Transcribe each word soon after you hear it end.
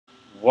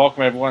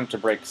Welcome everyone to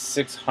break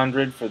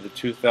 600 for the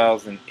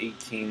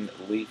 2018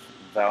 Leaf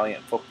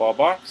Valiant football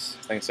box.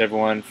 Thanks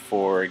everyone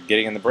for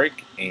getting in the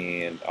break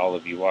and all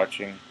of you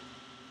watching.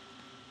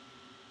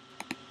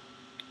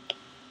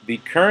 The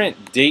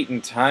current date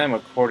and time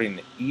according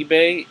to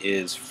eBay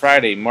is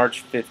Friday,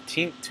 March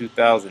 15th,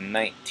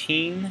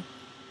 2019.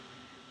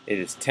 It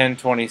is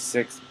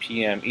 10:26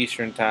 p.m.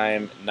 Eastern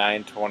Time,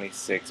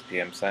 9:26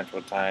 p.m.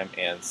 Central Time,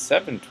 and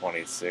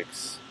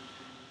 7:26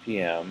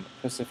 p.m.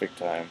 Pacific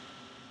Time.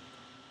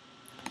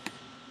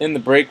 In the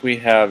break, we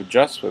have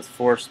Just with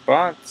 4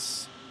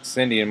 spots,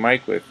 Cindy and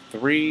Mike with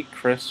 3,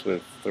 Chris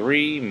with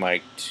 3,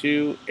 Mike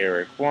 2,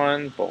 Eric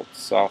 1, Bolt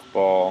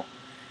Softball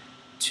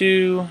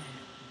 2,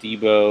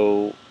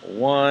 Debo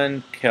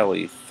 1,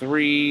 Kelly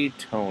 3,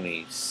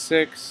 Tony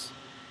 6,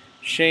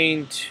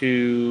 Shane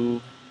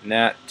 2,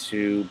 Nat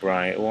 2,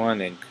 Bryant 1,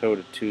 and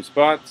Coda 2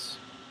 spots.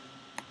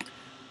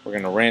 We're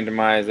going to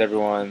randomize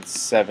everyone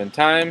 7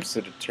 times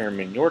to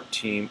determine your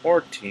team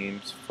or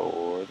teams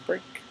for the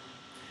break.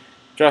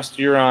 Just,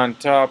 you're on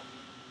top,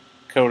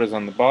 Coda's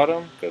on the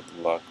bottom. Good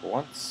luck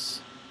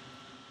once,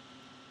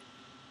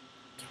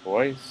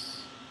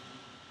 twice,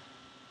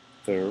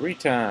 3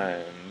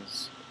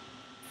 times,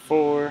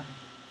 4,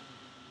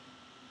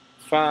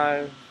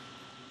 5,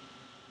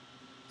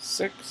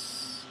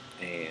 6,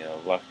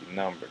 and lucky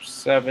number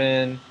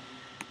 7.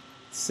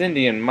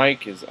 Cindy and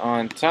Mike is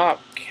on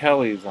top,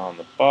 Kelly's on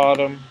the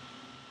bottom.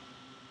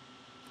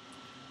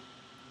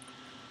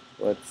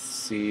 Let's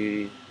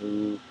see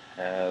who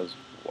has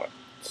what.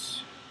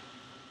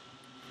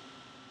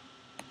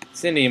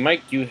 Cindy and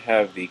Mike, you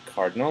have the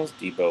Cardinals,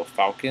 Debo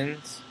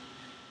Falcons,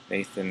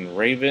 Nathan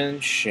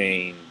Ravens,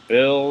 Shane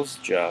Bills,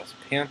 Josh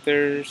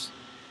Panthers,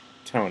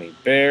 Tony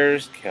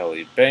Bears,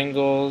 Kelly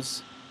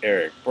Bengals,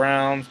 Eric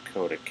Browns,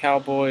 Coda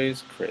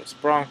Cowboys, Chris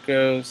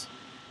Broncos,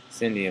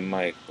 Cindy and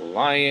Mike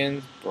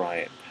Lions,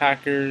 Bryant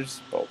Packers,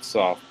 Bolt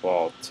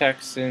Softball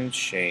Texans,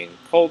 Shane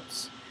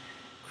Colts,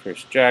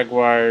 Chris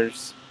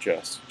Jaguars,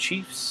 Just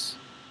Chiefs,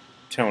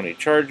 Tony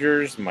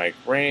Chargers, Mike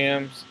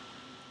Rams,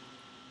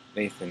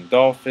 Nathan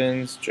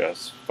Dolphins,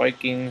 Just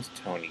Vikings,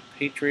 Tony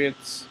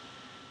Patriots,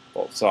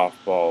 Bolt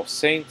Softball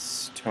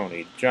Saints,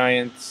 Tony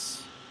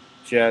Giants,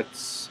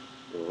 Jets,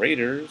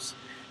 Raiders,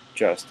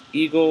 Just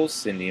Eagles,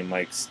 Cindy and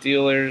Mike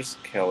Steelers,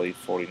 Kelly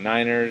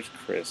 49ers,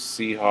 Chris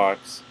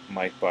Seahawks,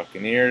 Mike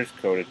Buccaneers,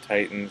 Coda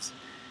Titans,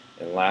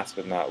 and last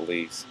but not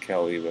least,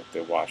 Kelly with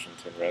the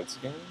Washington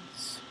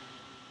Redskins.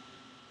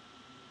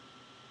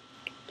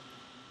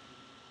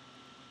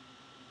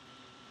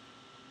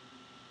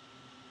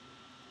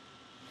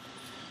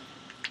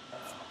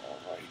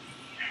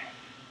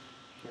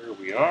 Here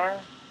we are,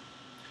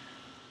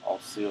 all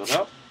sealed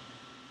up.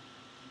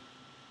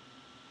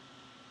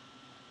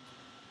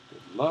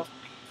 Good luck.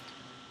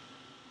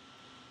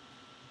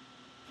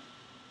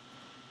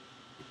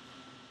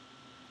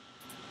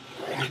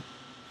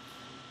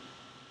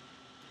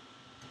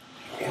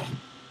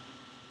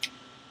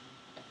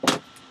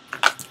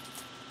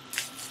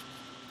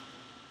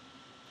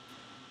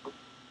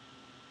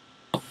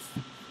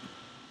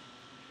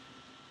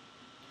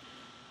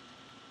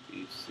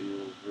 These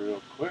seals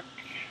real quick.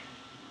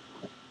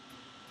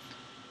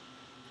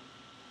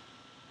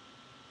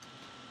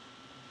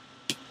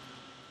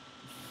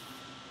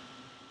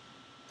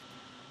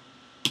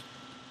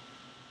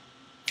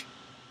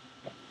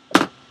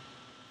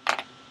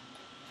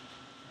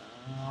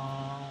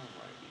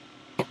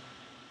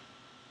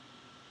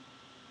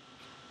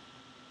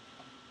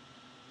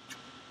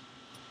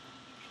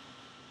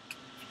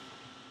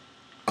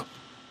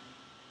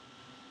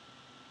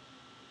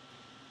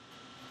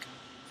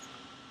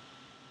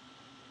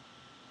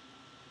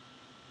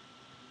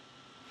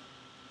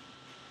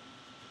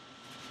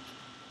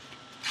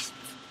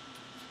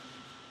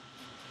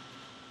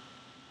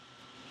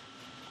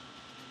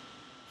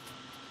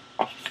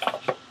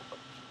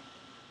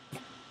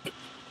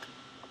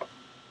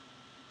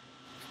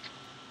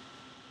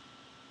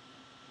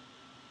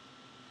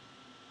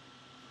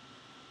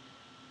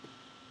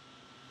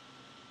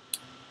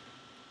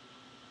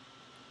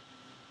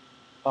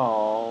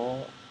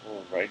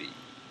 Alrighty.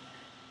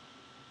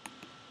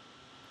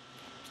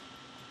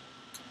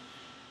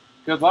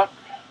 Good luck.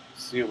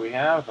 See what we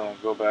have, then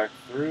we'll go back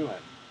through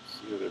and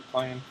see who they're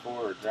playing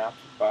for or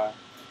drafted by.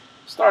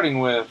 Starting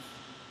with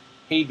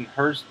Hayden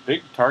Hurst,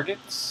 big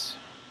targets.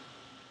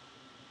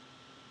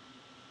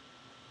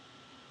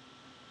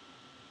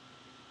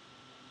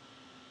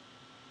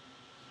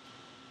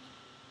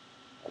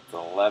 That's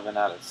 11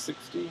 out of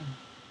 60.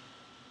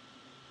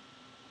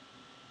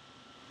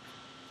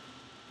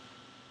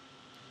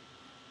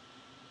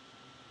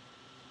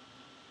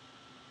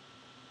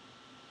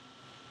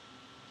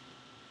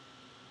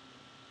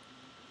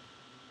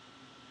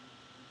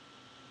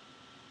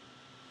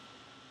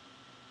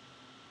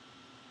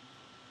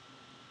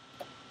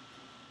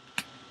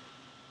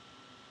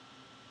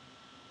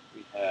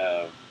 We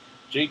have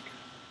Jake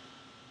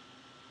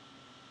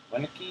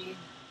Winicky.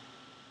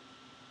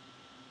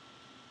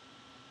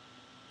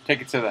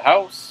 Take it to the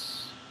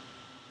house.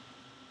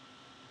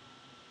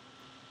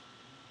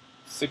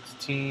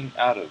 16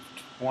 out of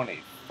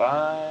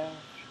 25.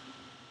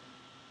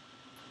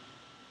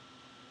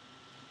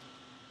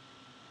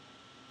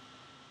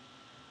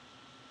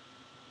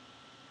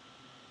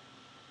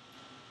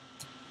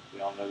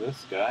 We all know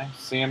this guy.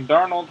 Sam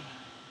Darnold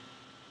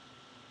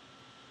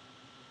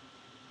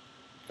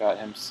got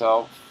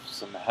himself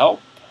some help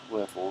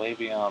with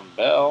Le'Veon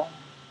Bell.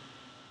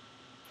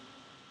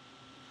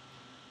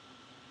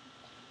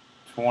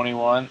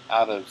 21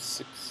 out of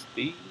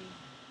 60.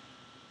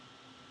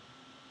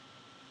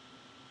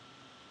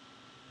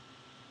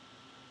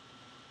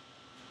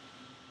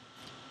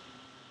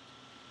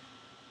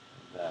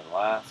 And then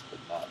last but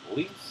not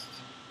least,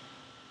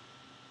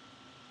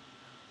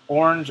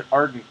 Orange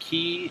Arden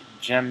Key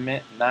Gem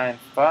Mint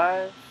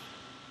 95.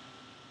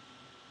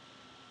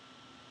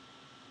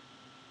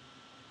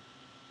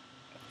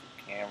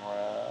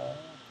 Camera,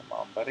 come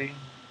on, buddy.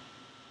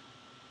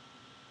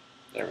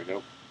 There we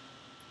go.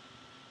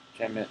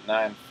 Gem Mint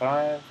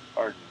 95,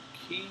 Arden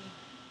Key.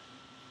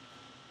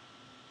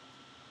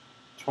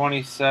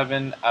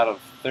 27 out of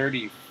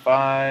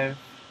 35.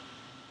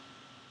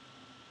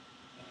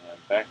 And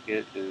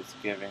Beckett is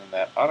giving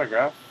that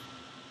autograph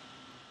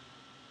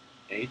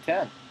a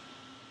 10.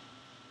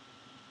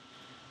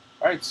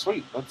 Alright,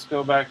 sweet. Let's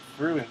go back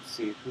through and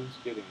see who's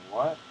getting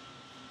what.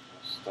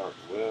 We'll start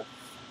with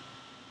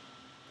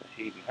the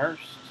Hayden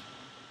Hurst.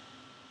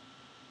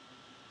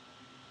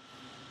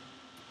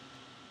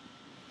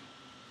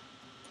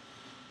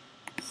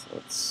 So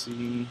let's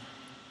see.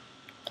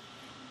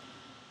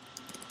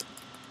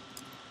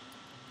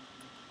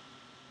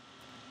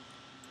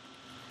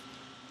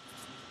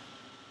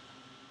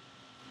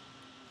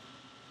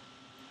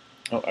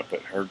 Oh, I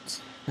put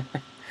Hertz.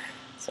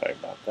 Sorry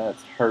about that.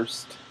 It's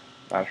Hurst,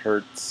 not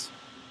Hertz.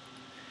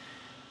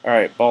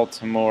 Alright,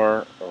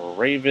 Baltimore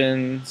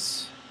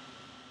Ravens.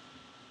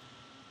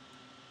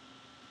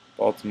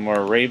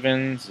 Baltimore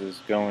Ravens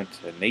is going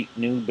to Nate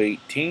Noob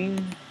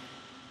 18.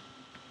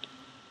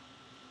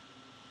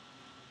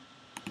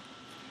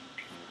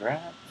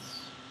 Congrats.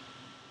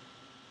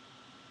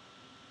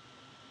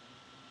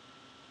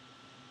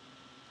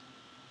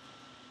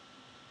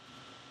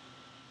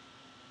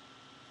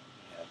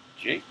 We have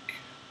Jake.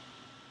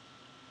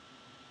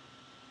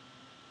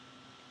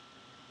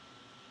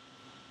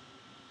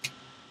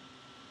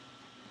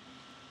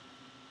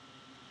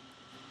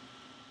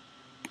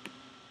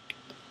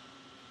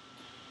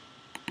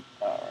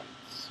 Alright,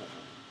 so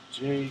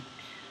Jake.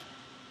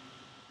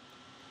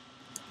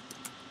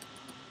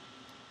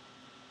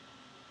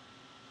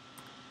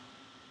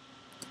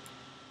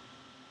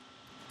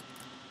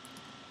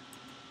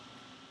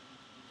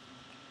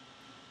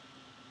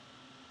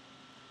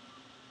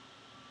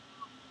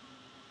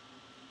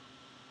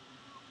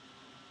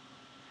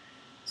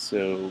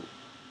 So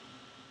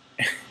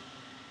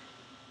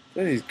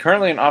he's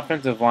currently an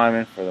offensive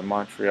lineman for the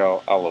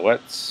Montreal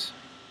Alouettes.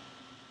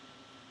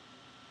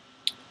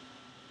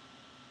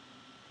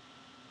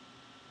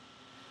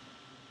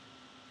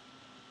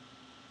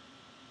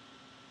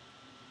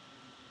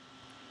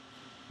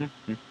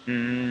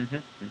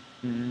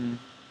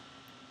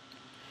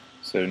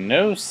 So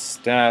no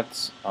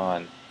stats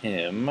on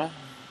him.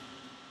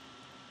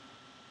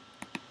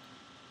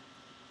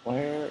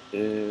 Where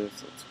is,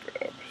 let's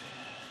grab.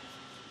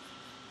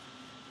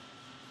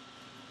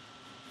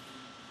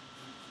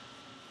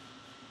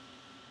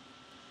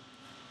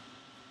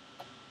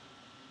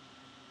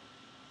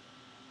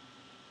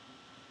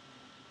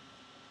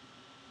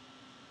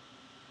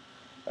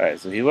 Alright,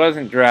 so he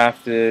wasn't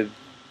drafted,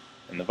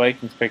 and the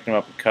Vikings picked him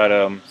up and cut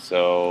him,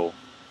 so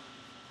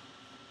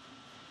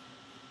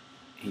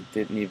he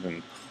didn't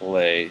even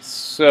play.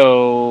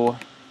 So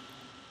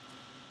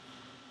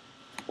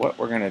what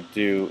we're going to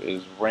do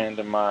is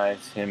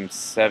randomize him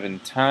 7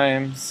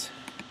 times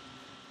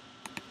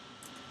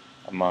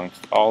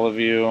amongst all of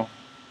you.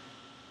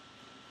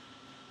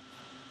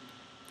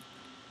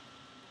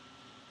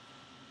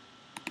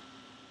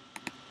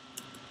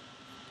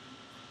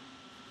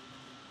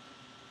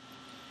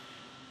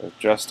 So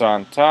just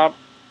on top,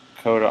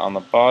 Coda on the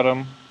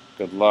bottom.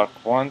 Good luck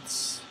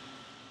once,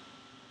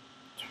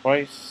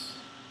 twice,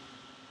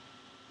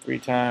 3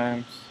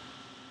 times,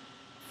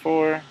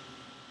 4,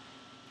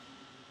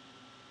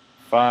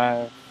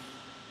 5,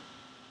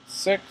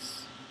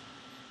 6,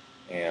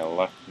 and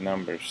luck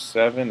number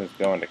 7 is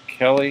going to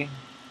Kelly.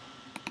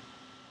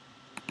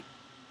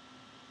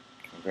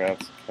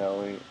 Congrats,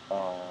 Kelly,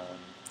 on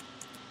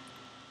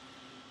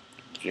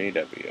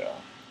JW.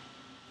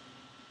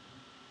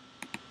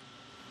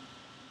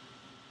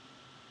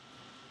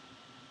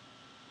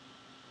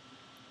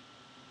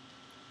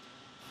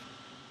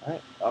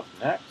 Alright, up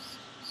next,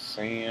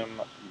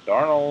 Sam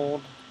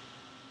Darnold.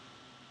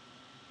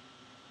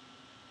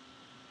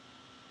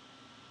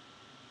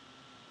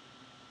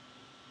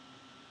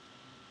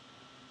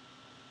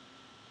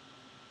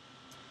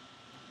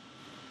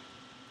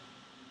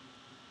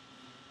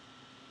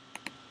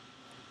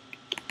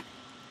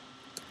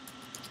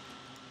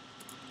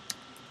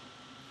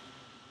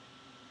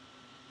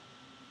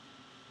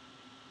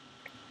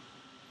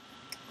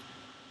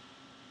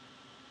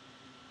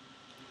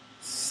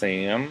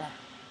 Sam,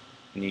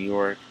 New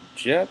York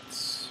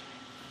Jets.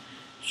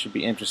 Should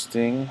be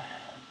interesting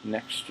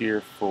next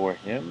year for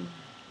him.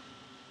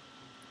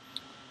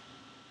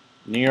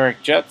 New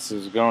York Jets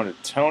is going to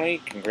Tony.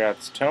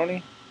 Congrats,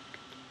 Tony.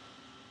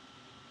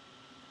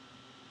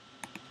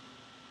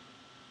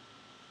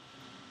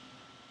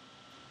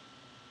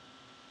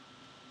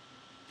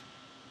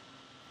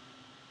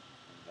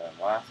 And then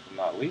last but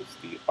not least,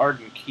 the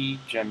Arden Key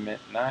Gem Mint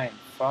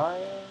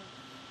 9.5.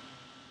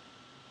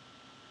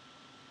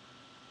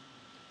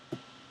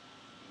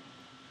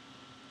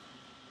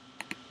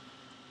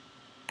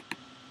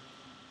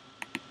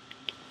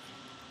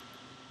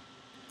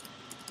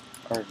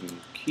 Arden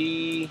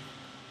Key.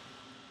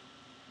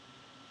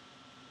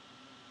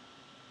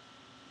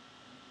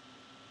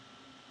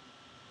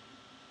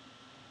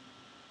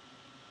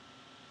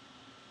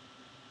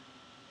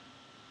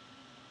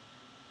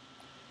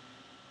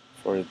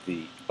 For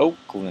the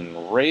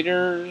Oakland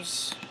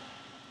Raiders,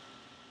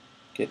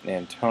 getting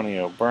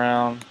Antonio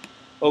Brown.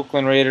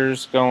 Oakland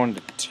Raiders going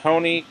to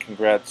Tony.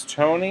 Congrats,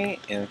 Tony.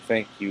 And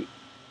thank you,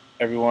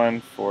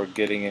 everyone, for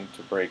getting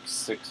into break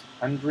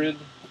 600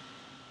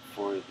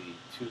 for the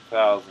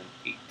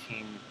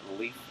 2018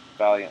 Leaf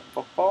Valiant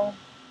football.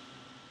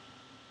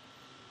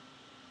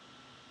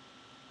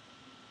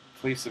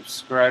 Please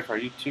subscribe to our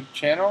YouTube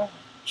channel.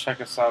 Check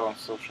us out on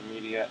social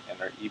media and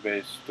our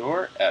eBay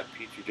store at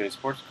P2J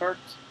Sports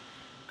Cards.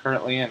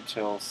 Currently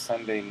until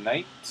Sunday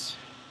night,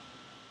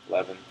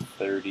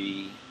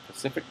 11:30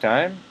 Pacific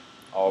time.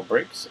 All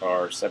breaks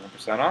are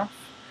 7% off.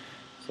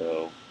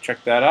 So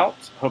check that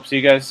out. Hope to see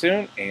you guys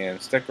soon, and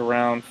stick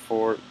around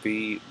for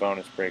the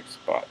bonus break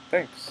spot.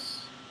 Thanks.